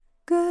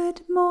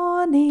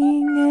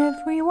morning,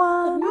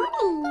 everyone.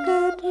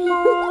 Good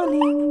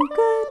morning,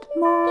 good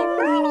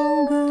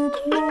morning, good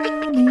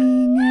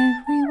morning,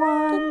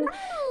 everyone.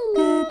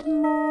 Good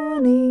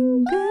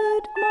morning,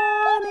 good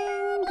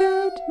morning,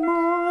 good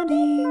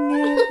morning,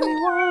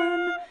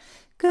 everyone.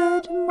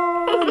 Good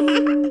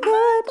morning,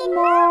 good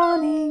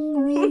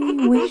morning.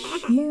 We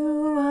wish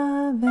you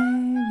a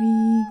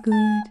very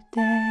good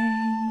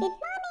day. Good morning.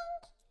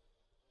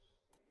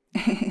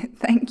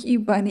 Thank you,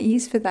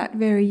 bunnies, for that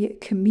very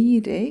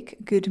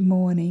comedic good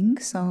morning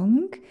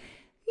song.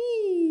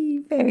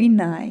 Whee, very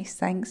nice.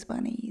 Thanks,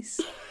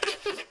 bunnies.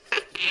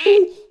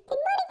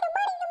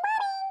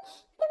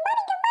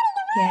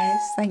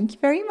 Yes, thank you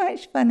very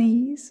much,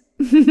 bunnies.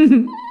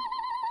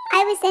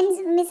 I was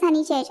saying, Miss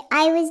Honeychurch,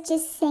 I was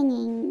just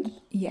singing.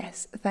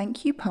 Yes,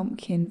 thank you,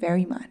 Pumpkin,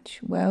 very much.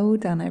 Well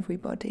done,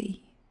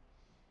 everybody.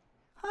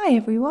 Hi,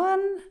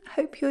 everyone.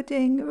 Hope you're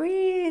doing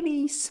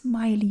really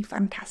smiley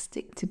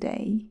fantastic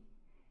today.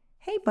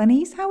 Hey,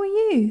 bunnies, how are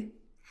you?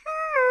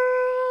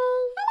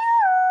 Hi.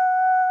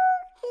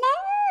 Hello.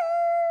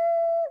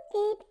 Hello.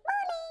 Good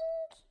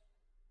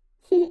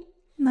morning.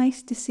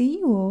 Nice to see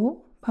you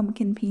all,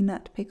 Pumpkin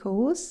Peanut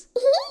Pickles.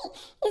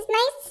 It's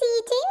nice to see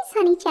you too,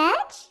 Miss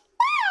Honeychurch.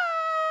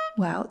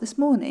 Well, this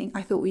morning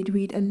I thought we'd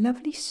read a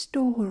lovely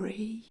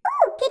story.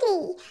 Oh,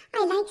 goody.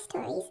 I like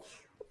stories.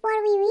 What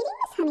are we reading,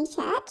 Miss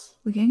Honeychurch?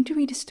 We're going to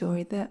read a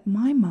story that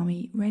my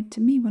mummy read to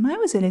me when I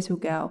was a little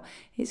girl.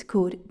 It's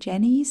called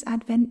Jenny's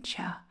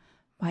Adventure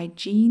by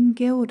Jean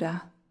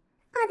Gilder.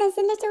 Oh, there's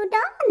a little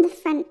doll on the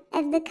front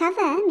of the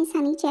cover, Miss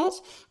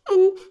Honeychurch,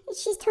 and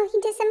she's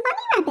talking to some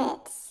bunny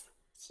rabbits.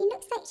 She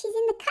looks like she's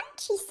in the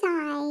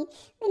countryside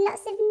with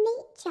lots of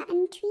nature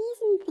and trees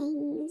and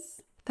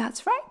things.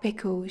 That's right,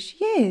 Pickles, she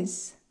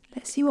is.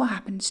 Let's see what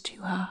happens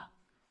to her.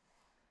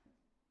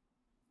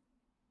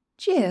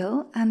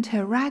 Jill and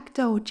her rag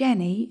doll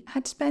Jenny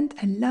had spent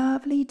a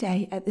lovely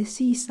day at the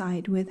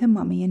seaside with her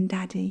mummy and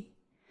daddy.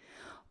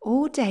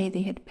 All day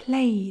they had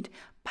played,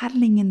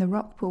 paddling in the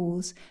rock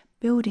pools,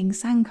 building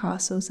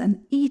sandcastles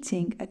and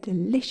eating a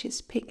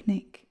delicious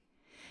picnic.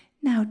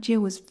 Now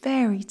Jill was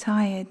very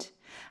tired,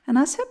 and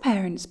as her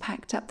parents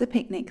packed up the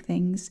picnic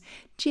things,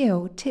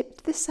 Jill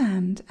tipped the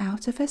sand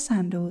out of her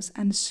sandals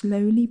and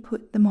slowly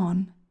put them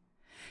on.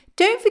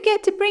 "Don't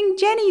forget to bring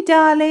Jenny,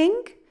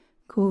 darling,"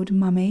 called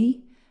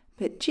Mummy.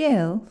 But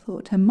Jill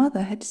thought her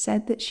mother had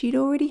said that she'd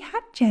already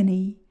had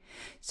Jenny.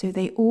 So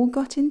they all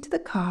got into the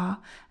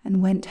car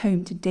and went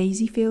home to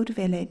Daisyfield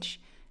Village,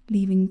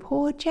 leaving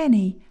poor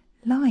Jenny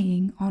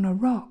lying on a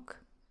rock.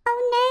 Oh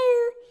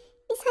no,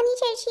 Miss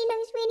Honeychurch, she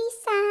looks really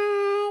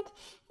sad,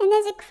 and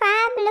there's a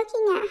crab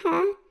looking at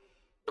her.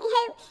 I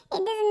hope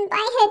it doesn't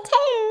bite her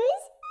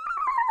toes.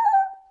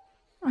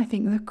 I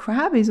think the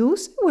crab is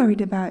also worried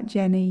about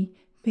Jenny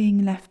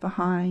being left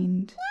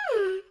behind.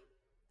 Yeah.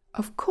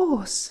 Of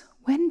course,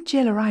 when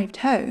Jill arrived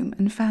home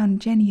and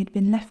found Jenny had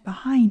been left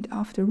behind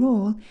after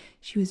all,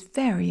 she was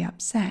very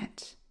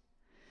upset.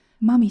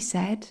 Mummy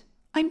said,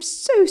 "I'm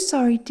so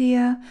sorry,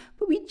 dear,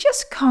 but we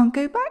just can't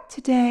go back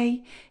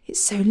today. It's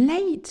so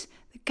late.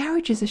 The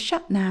garages are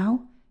shut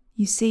now.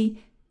 You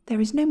see, there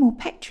is no more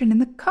petrol in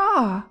the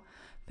car,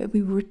 but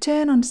we will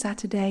return on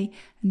Saturday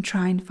and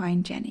try and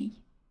find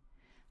Jenny."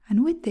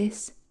 And with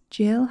this,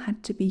 Jill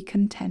had to be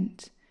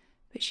content,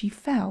 but she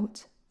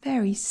felt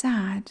very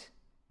sad.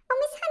 Oh,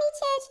 Miss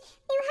Honeychurch,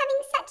 we were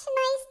having such a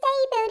nice day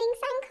building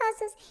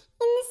sandcastles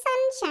in the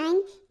sunshine.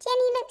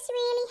 Jenny looks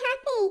really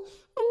happy,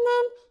 and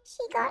then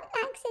she got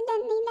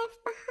accidentally left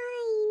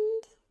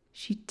behind.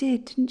 She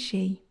did, didn't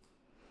she?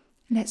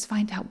 Let's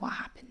find out what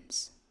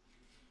happens.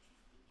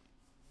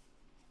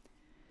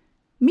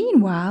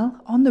 Meanwhile,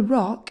 on the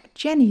rock,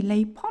 Jenny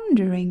lay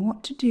pondering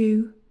what to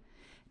do.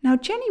 Now,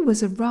 Jenny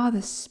was a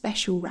rather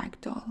special rag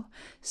doll.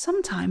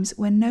 Sometimes,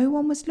 when no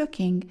one was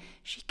looking,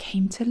 she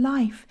came to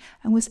life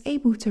and was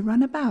able to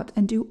run about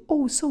and do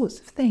all sorts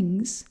of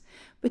things.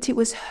 But it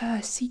was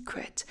her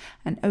secret,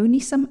 and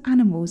only some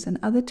animals and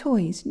other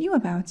toys knew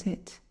about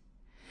it.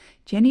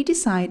 Jenny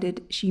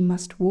decided she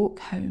must walk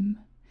home.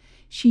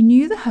 She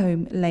knew the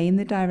home lay in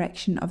the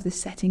direction of the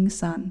setting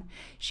sun.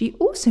 She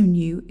also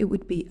knew it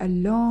would be a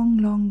long,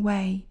 long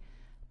way,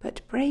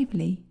 but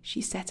bravely she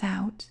set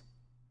out.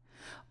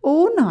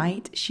 All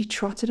night she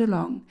trotted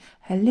along,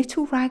 her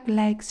little rag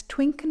legs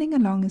twinkling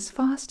along as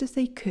fast as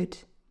they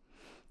could.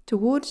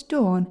 Towards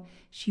dawn,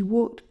 she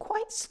walked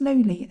quite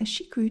slowly as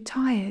she grew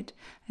tired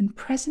and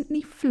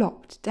presently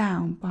flopped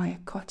down by a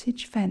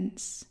cottage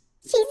fence.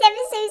 She's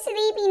ever so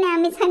sleepy now,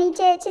 Miss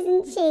Honeychurch,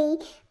 isn't she?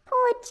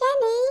 Poor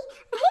Jenny.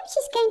 I hope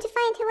she's going to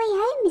find her way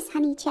home, Miss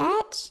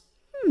Honeychurch.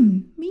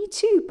 Me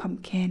too,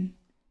 Pumpkin.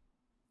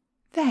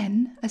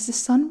 Then, as the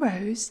sun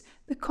rose,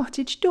 the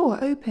cottage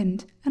door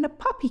opened and a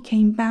puppy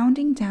came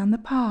bounding down the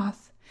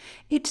path.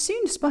 It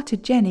soon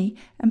spotted Jenny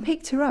and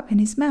picked her up in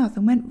his mouth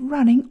and went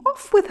running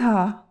off with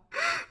her.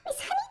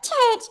 Miss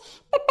Honeychurch,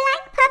 the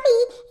black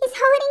puppy is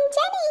holding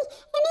Jenny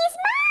in his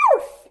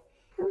mouth.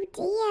 Oh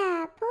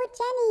dear, poor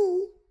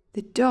Jenny.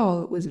 The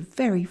doll was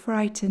very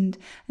frightened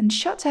and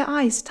shut her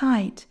eyes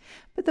tight,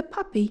 but the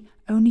puppy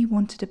only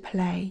wanted to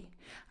play.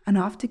 and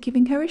after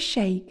giving her a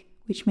shake,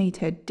 which made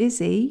her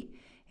dizzy,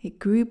 it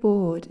grew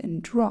bored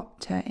and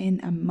dropped her in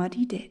a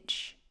muddy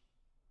ditch.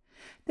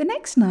 The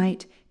next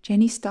night,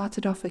 Jenny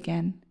started off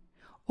again.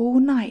 All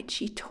night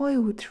she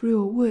toiled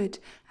through a wood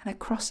and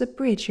across a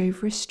bridge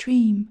over a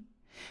stream.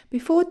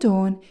 Before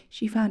dawn,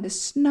 she found a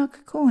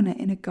snug corner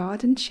in a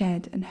garden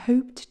shed and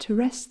hoped to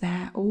rest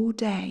there all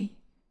day.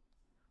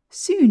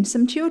 Soon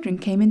some children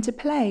came in to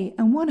play,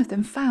 and one of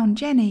them found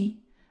Jenny.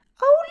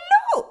 "Oh,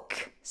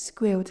 look!"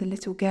 squealed a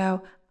little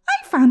girl.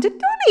 "I found a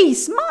dolly!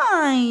 It's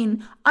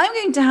mine! I'm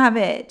going to have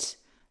it!"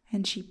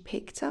 And she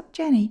picked up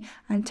Jenny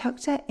and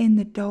tucked her in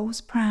the doll's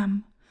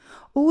pram.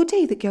 All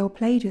day the girl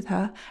played with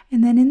her,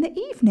 and then in the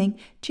evening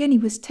Jenny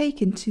was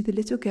taken to the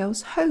little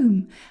girl's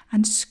home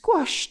and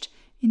squashed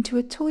into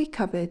a toy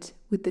cupboard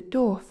with the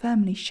door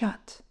firmly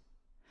shut.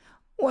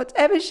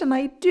 "Whatever shall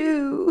I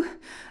do?"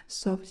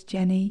 sobbed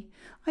Jenny.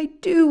 "I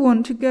do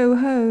want to go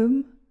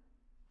home."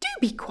 "Do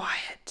be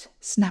quiet,"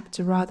 snapped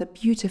a rather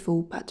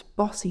beautiful but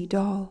bossy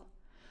doll.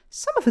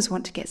 "Some of us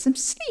want to get some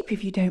sleep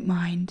if you don't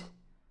mind."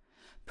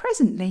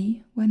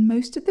 Presently, when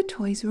most of the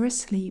toys were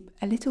asleep,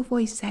 a little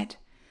voice said,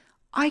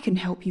 "I can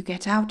help you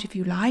get out if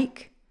you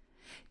like."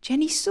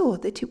 Jenny saw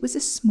that it was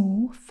a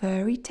small,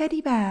 furry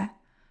teddy bear.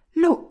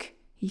 "Look,"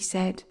 he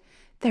said,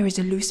 "there is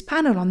a loose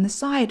panel on the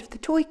side of the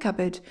toy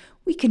cupboard.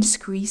 We can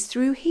squeeze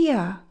through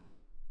here."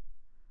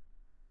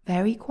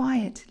 Very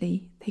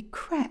quietly, they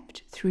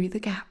crept through the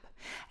gap,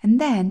 and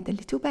then the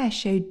little bear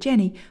showed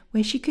Jenny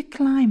where she could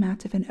climb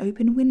out of an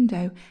open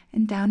window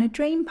and down a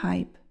drain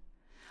pipe.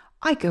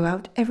 "I go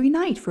out every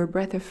night for a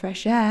breath of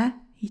fresh air,"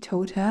 he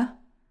told her.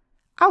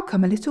 "I'll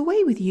come a little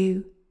way with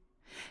you."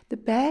 The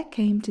bear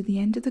came to the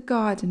end of the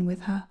garden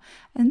with her,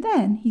 and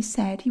then he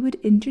said he would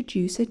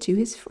introduce her to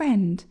his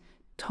friend,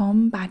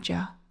 Tom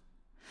Badger.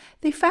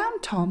 They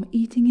found Tom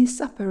eating his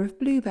supper of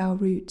bluebell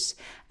roots,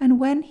 and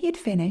when he had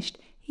finished,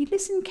 he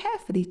listened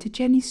carefully to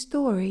Jenny's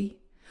story.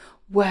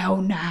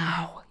 "Well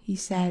now," he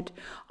said,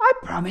 "I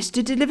promised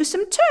to deliver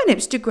some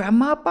turnips to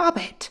Grandma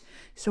Bobbit,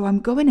 so I'm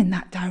going in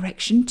that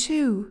direction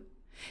too.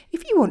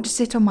 If you want to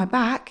sit on my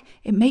back,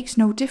 it makes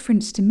no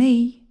difference to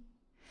me."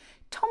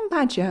 Tom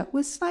Badger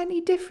was slightly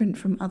different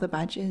from other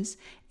badgers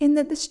in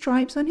that the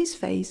stripes on his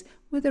face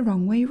were the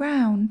wrong way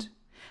round.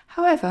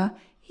 However,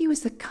 he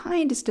was the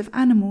kindest of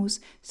animals,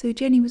 so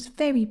Jenny was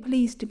very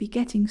pleased to be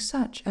getting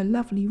such a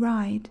lovely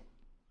ride.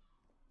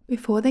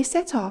 Before they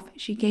set off,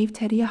 she gave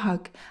Teddy a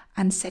hug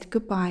and said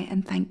goodbye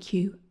and thank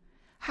you.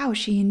 How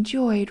she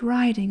enjoyed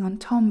riding on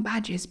Tom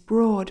Badger's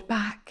broad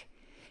back.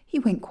 He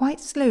went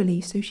quite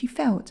slowly, so she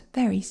felt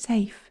very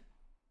safe.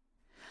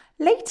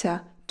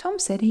 Later, Tom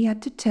said he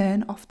had to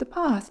turn off the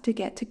path to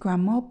get to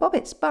Grandma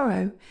Bobbit's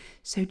burrow,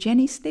 so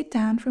Jenny slid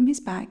down from his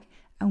back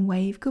and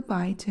waved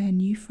goodbye to her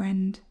new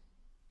friend.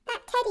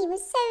 That Teddy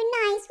was so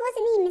nice,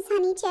 wasn't he, Miss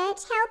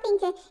Honeychurch, helping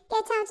to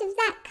get out of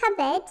that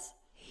cupboard?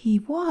 He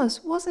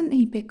was, wasn't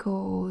he,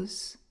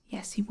 Pickles?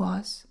 Yes, he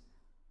was.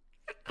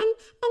 And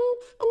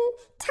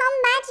Tom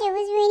Badger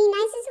was really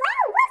nice as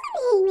well, wasn't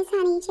he, Miss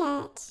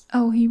Honeychurch?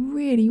 Oh, he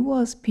really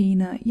was,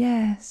 Peanut,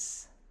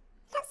 yes.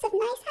 Lots of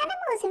nice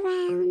animals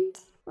around.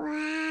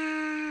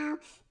 Wow,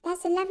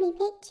 that's a lovely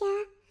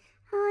picture.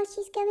 Oh,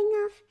 she's going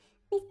off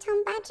with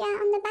Tom Badger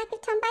on the back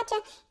of Tom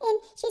Badger, and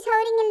she's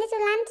holding a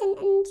little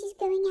lantern, and she's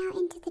going out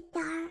into the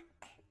dark.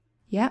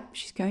 Yep,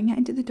 she's going out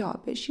into the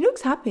dark, but she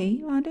looks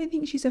happy. I don't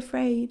think she's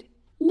afraid.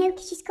 No,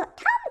 because she's got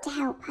Tom to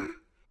help her.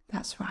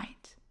 That's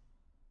right.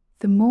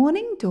 The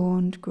morning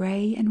dawned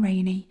grey and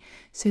rainy,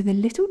 so the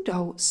little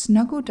doll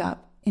snuggled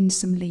up in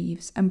some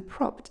leaves and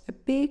propped a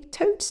big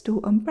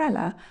toadstool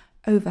umbrella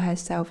over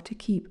herself to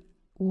keep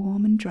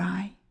warm and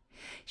dry.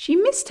 She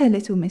missed her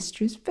little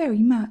mistress very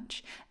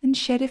much and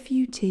shed a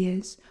few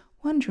tears,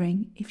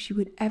 wondering if she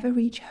would ever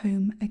reach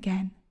home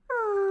again.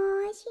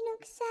 Oh, she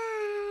looks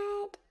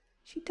sad.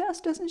 She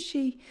does, doesn't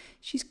she?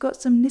 She's got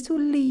some little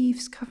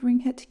leaves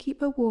covering her to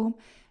keep her warm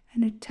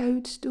and a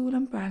toadstool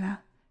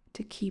umbrella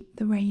to keep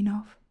the rain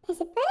off.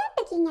 There's a bird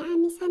looking at her,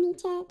 Miss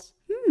Honeychurch.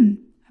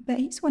 I bet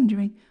he's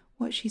wondering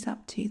what she's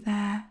up to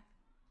there.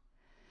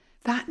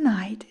 That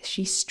night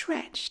she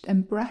stretched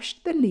and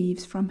brushed the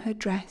leaves from her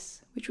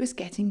dress, which was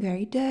getting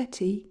very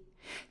dirty.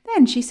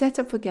 Then she sat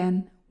up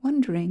again,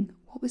 wondering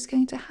what was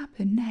going to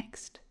happen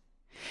next.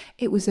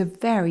 It was a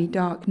very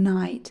dark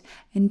night,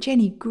 and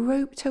Jenny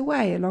groped her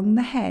way along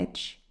the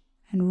hedge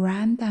and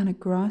ran down a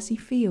grassy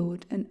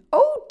field and,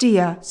 oh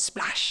dear,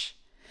 splash,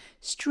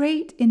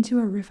 straight into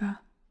a river.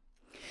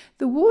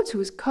 The water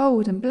was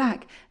cold and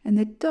black, and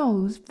the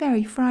doll was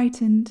very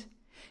frightened.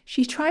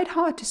 She tried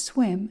hard to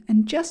swim,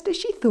 and just as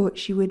she thought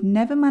she would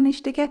never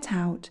manage to get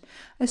out,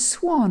 a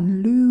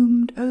swan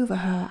loomed over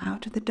her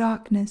out of the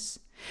darkness.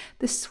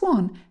 The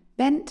swan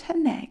bent her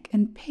neck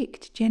and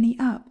picked Jenny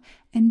up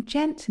and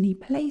gently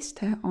placed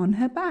her on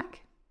her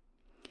back.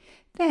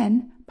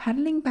 Then,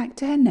 paddling back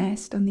to her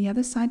nest on the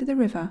other side of the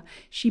river,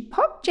 she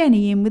popped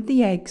Jenny in with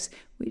the eggs,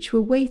 which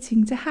were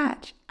waiting to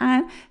hatch,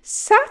 and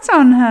sat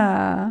on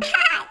her. She's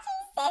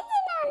sitting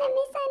on her,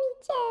 Miss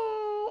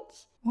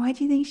Honeychurch. Why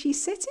do you think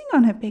she's sitting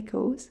on her,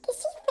 Pickles? Because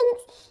she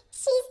thinks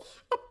she's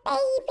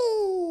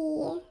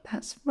baby.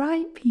 That's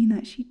right,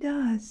 Peanut, she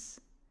does.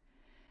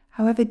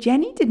 However,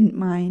 Jenny didn't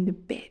mind a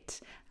bit,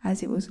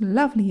 as it was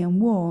lovely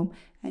and warm,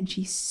 and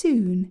she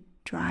soon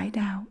dried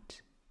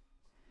out.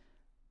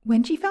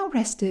 When she felt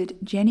rested,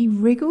 Jenny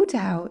wriggled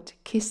out,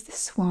 kissed the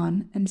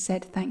swan, and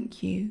said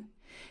thank you.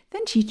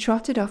 Then she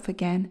trotted off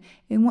again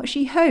in what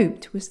she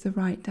hoped was the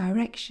right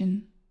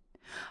direction.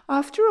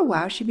 After a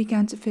while, she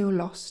began to feel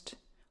lost.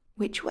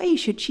 Which way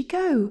should she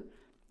go?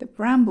 The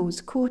brambles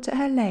caught at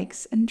her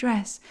legs and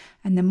dress,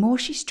 and the more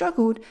she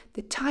struggled,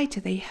 the tighter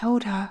they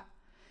held her.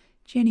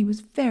 Jenny was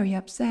very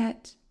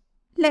upset.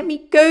 "Let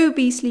me go,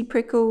 beastly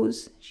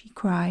prickles," she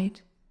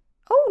cried.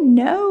 "Oh,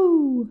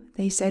 no,"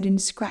 they said in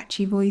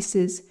scratchy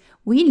voices.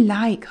 "We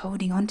like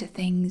holding on to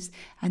things,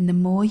 and the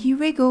more you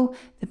wriggle,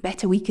 the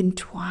better we can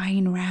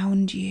twine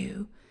round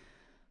you."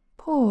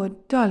 Poor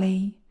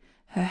Dolly!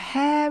 Her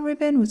hair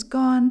ribbon was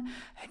gone,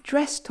 her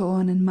dress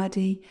torn and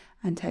muddy,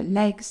 and her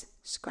legs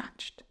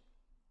scratched.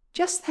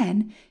 Just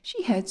then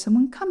she heard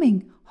someone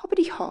coming,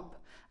 hoppity-hop,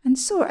 and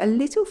saw a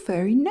little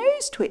furry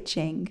nose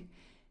twitching.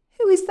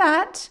 "Who is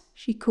that?"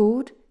 she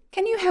called.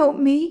 "Can you help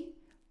me?"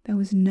 There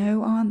was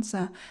no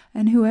answer,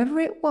 and whoever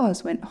it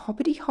was went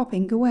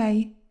hoppity-hopping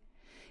away.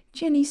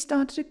 Jenny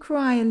started to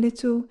cry a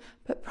little,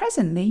 but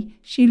presently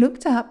she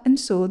looked up and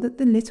saw that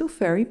the little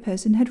furry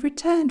person had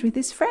returned with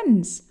his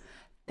friends.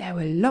 There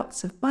were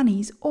lots of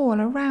bunnies all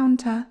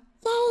around her.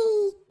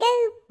 Yay,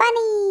 go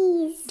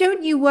bunnies!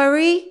 "Don't you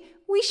worry,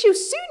 we shall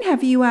soon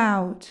have you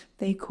out,"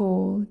 they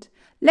called.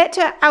 "Let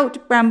her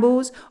out,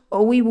 Brambles,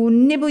 or we will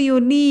nibble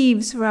your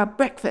leaves for our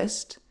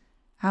breakfast."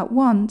 At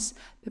once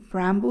the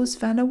brambles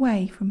fell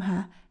away from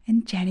her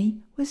and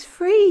Jenny was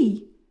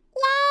free.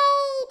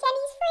 Yay,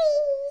 Jenny's free!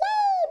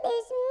 Yay,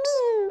 those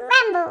mean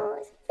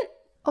brambles!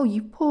 "Oh,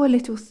 you poor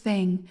little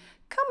thing.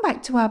 Come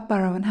back to our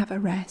burrow and have a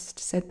rest,"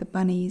 said the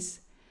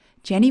bunnies.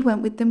 Jenny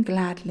went with them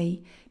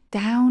gladly,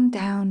 down,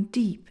 down,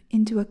 deep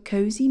into a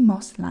cosy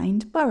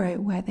moss-lined burrow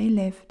where they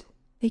lived.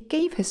 They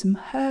gave her some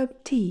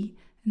herb tea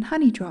and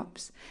honey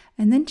drops,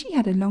 and then she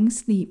had a long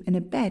sleep in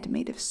a bed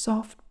made of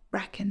soft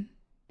bracken.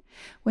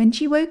 When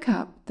she woke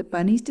up, the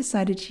bunnies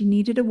decided she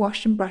needed a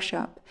wash and brush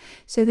up,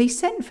 so they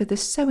sent for the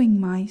sewing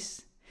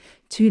mice.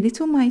 2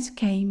 little mice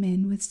came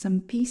in with some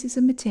pieces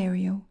of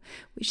material,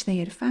 which they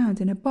had found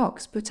in a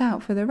box put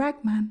out for the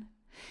ragman.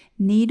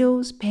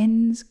 Needles,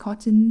 pins,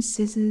 cotton,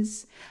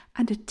 scissors,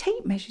 and a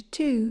tape measure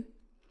too.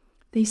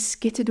 They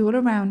skittered all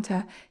around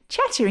her,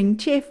 chattering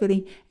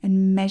cheerfully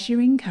and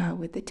measuring her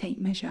with the tape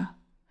measure.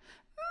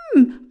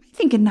 I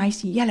think a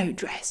nice yellow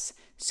dress,"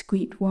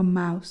 squeaked one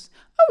mouse.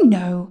 "Oh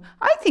no,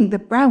 I think the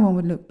brown one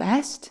would look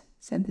best,"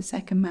 said the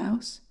second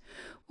mouse.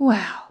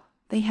 Well,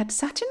 they had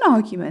such an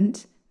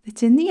argument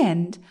that in the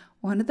end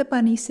one of the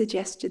bunnies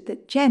suggested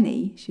that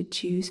Jenny should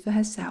choose for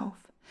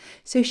herself.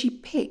 So she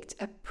picked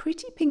a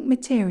pretty pink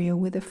material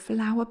with a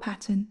flower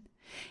pattern.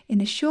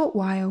 In a short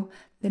while,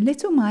 the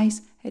little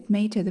mice had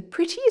made her the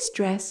prettiest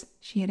dress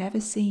she had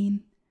ever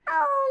seen.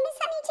 Oh, Miss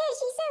Honeychurch,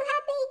 she's so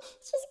happy.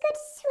 She's got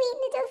a sweet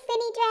little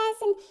frilly dress,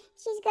 and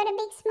she's got a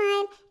big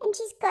smile, and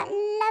she's got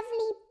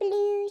lovely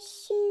blue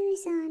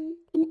shoes on.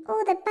 And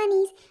all the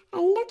bunnies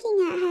are looking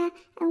at her,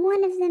 and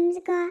one of them's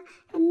got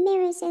a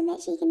mirror so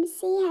that she can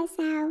see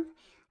herself.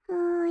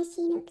 Oh,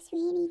 she looks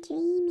really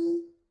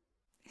dreamy.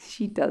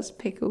 She does,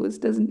 Pickles,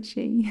 doesn't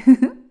she?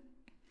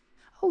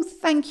 "Oh,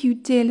 thank you,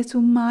 dear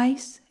little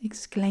mice,"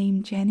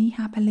 exclaimed Jenny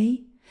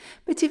happily.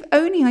 "But if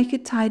only I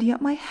could tidy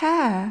up my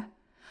hair."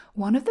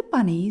 One of the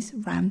bunnies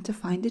ran to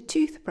find a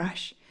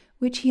toothbrush,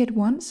 which he had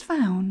once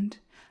found,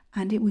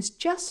 and it was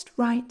just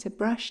right to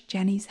brush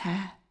Jenny's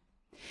hair.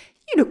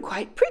 "You look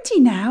quite pretty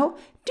now.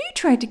 Do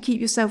try to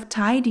keep yourself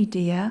tidy,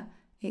 dear,"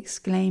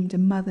 exclaimed a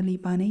motherly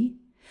bunny.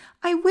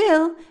 "I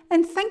will,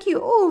 and thank you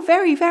all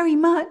very, very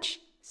much,"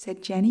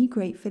 said Jenny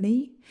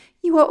gratefully.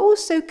 "You are all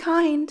so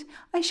kind.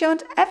 I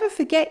shan't ever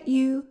forget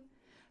you."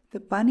 The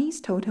bunnies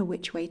told her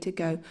which way to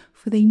go,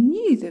 for they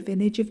knew the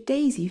village of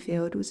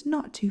Daisyfield was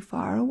not too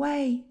far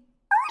away.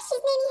 Oh,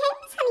 she's nearly home,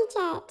 Miss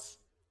Honeychurch.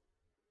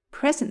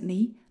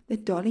 Presently, the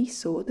dolly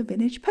saw the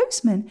village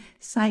postman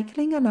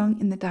cycling along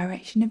in the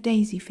direction of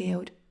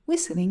Daisyfield,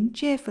 whistling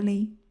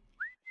cheerfully.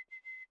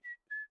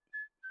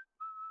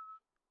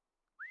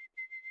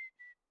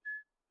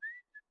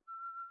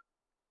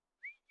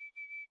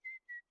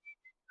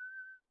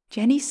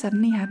 Jenny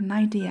suddenly had an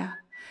idea.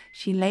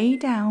 She lay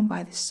down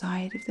by the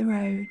side of the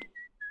road.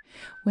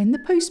 When the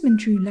postman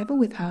drew level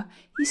with her,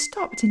 he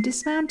stopped and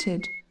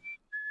dismounted.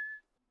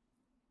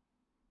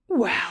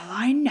 "Well,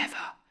 I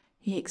never!"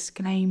 he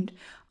exclaimed.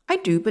 "I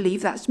do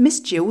believe that's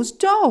Miss Jill's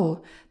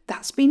doll.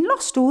 That's been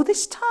lost all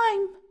this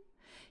time."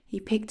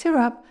 He picked her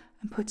up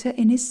and put her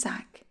in his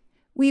sack.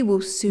 "We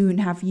will soon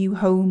have you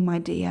home, my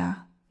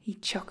dear," he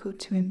chuckled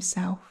to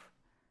himself.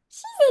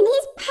 She's in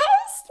his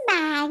post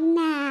bag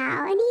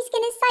now, and he's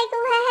going to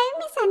cycle her home,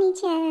 Miss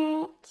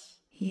Honeychurch.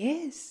 He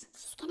is.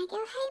 She's going to go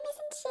home,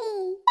 isn't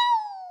she?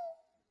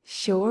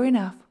 Sure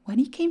enough, when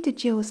he came to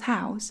Jill's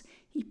house,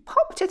 he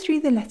popped her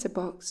through the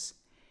letterbox.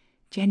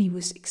 Jenny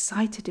was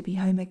excited to be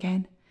home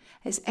again,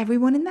 As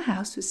everyone in the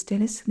house was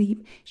still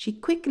asleep, she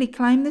quickly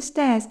climbed the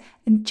stairs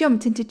and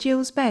jumped into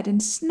Jill's bed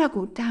and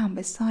snuggled down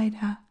beside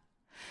her.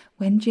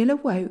 When Jill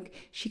awoke,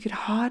 she could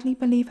hardly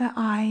believe her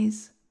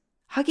eyes.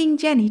 Hugging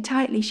Jenny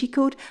tightly, she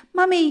called,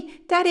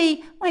 "Mummy,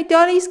 Daddy, my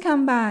dolly's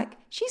come back.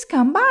 She's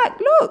come back,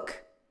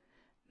 look!"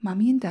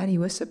 Mummy and Daddy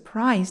were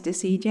surprised to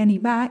see Jenny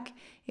back.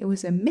 It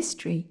was a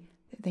mystery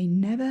that they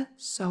never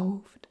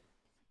solved.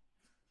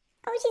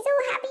 Oh, she's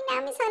all happy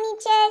now, Miss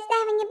Honeychurch. They're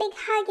having a big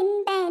hug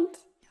in bed.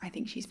 I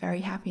think she's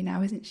very happy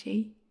now, isn't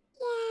she?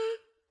 Yeah.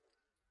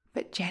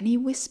 But Jenny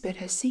whispered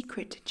her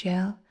secret to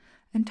Jill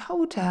and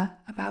told her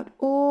about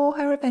all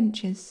her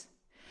adventures.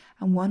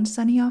 And one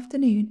sunny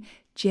afternoon,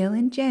 Jill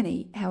and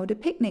Jenny held a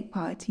picnic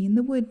party in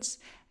the woods,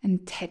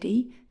 and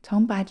Teddy,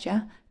 Tom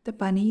Badger, the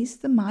bunnies,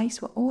 the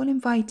mice were all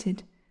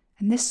invited,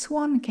 and the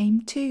swan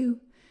came too,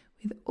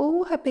 with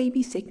all her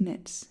baby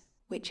cygnets,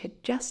 which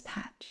had just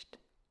hatched.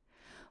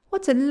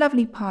 What a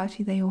lovely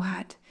party they all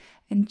had,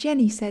 and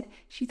Jenny said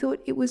she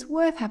thought it was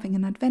worth having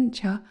an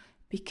adventure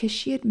because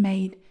she had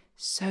made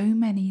so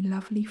many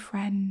lovely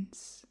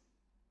friends.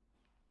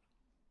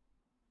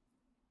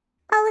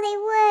 Oh, they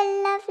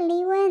were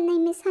lovely, weren't they,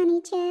 Miss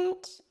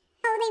Honeychurch?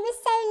 Oh, they were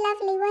so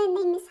lovely, weren't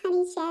they, Miss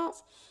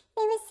Honeychurch?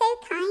 They were so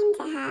kind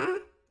to her.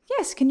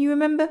 Yes, can you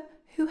remember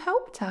who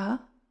helped her?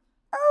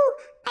 Oh,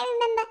 I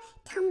remember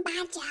Tom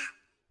Badger.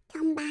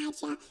 Tom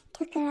Badger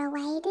took her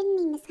away, didn't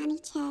he, Miss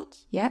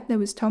Honeychurch? Yeah, there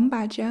was Tom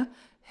Badger.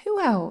 Who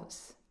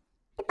else?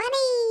 The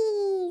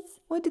bunnies.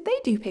 What did they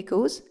do,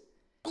 Pickles?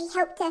 They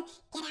helped her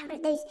get out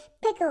of those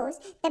pickles,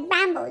 the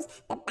brambles,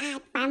 the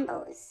bad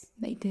brambles.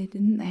 They did,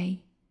 didn't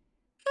they?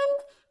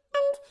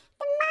 And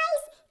the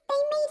mice,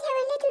 they made her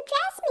a little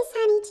dress, Miss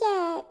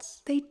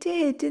Honeychurch. They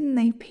did, didn't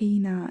they,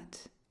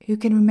 Peanut? Who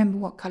can remember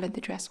what colour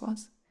the dress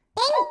was?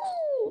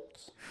 Pink.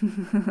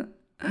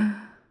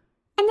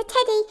 And the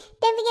teddy,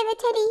 don't forget the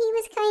teddy, he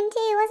was kind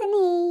too, wasn't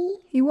he?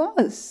 He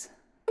was.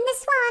 And the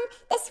swan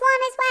as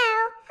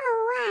well. Oh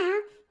wow,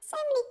 so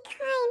many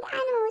kind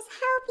animals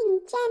helping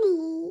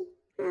Jenny.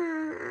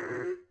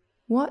 Aww.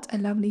 What a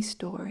lovely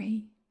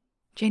story.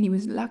 Jenny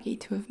was lucky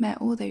to have met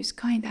all those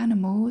kind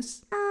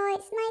animals. Oh,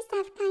 it's nice to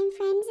have kind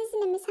friends,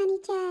 isn't it, Miss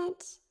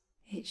Honeychurch?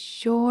 It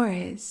sure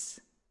is.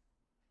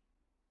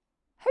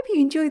 Hope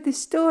you enjoyed the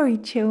story,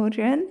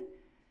 children.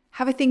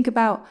 Have a think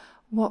about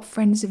what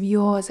friends of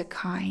yours are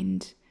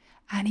kind.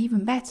 And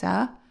even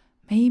better,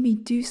 maybe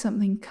do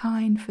something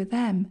kind for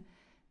them.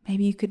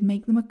 Maybe you could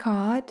make them a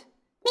card.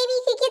 Maybe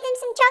you could give them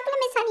some chocolate,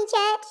 Miss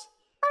Honeychurch.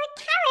 Or a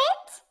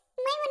carrot.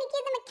 You might want to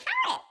give them a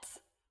carrot.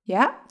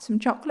 Yeah, some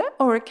chocolate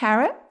or a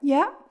carrot.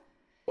 Yeah.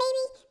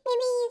 Maybe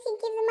you could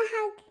give them a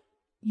hug.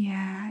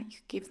 Yeah, you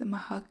could give them a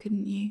hug,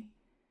 couldn't you?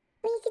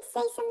 Or you could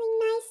say something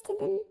nice to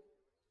them.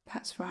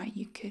 That's right,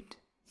 you could.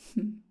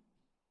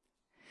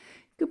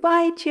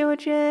 Goodbye,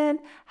 children.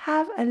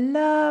 Have a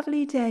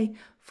lovely day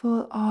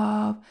full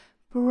of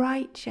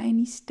bright,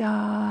 shiny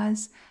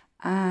stars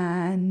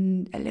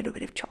and a little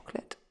bit of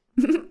chocolate.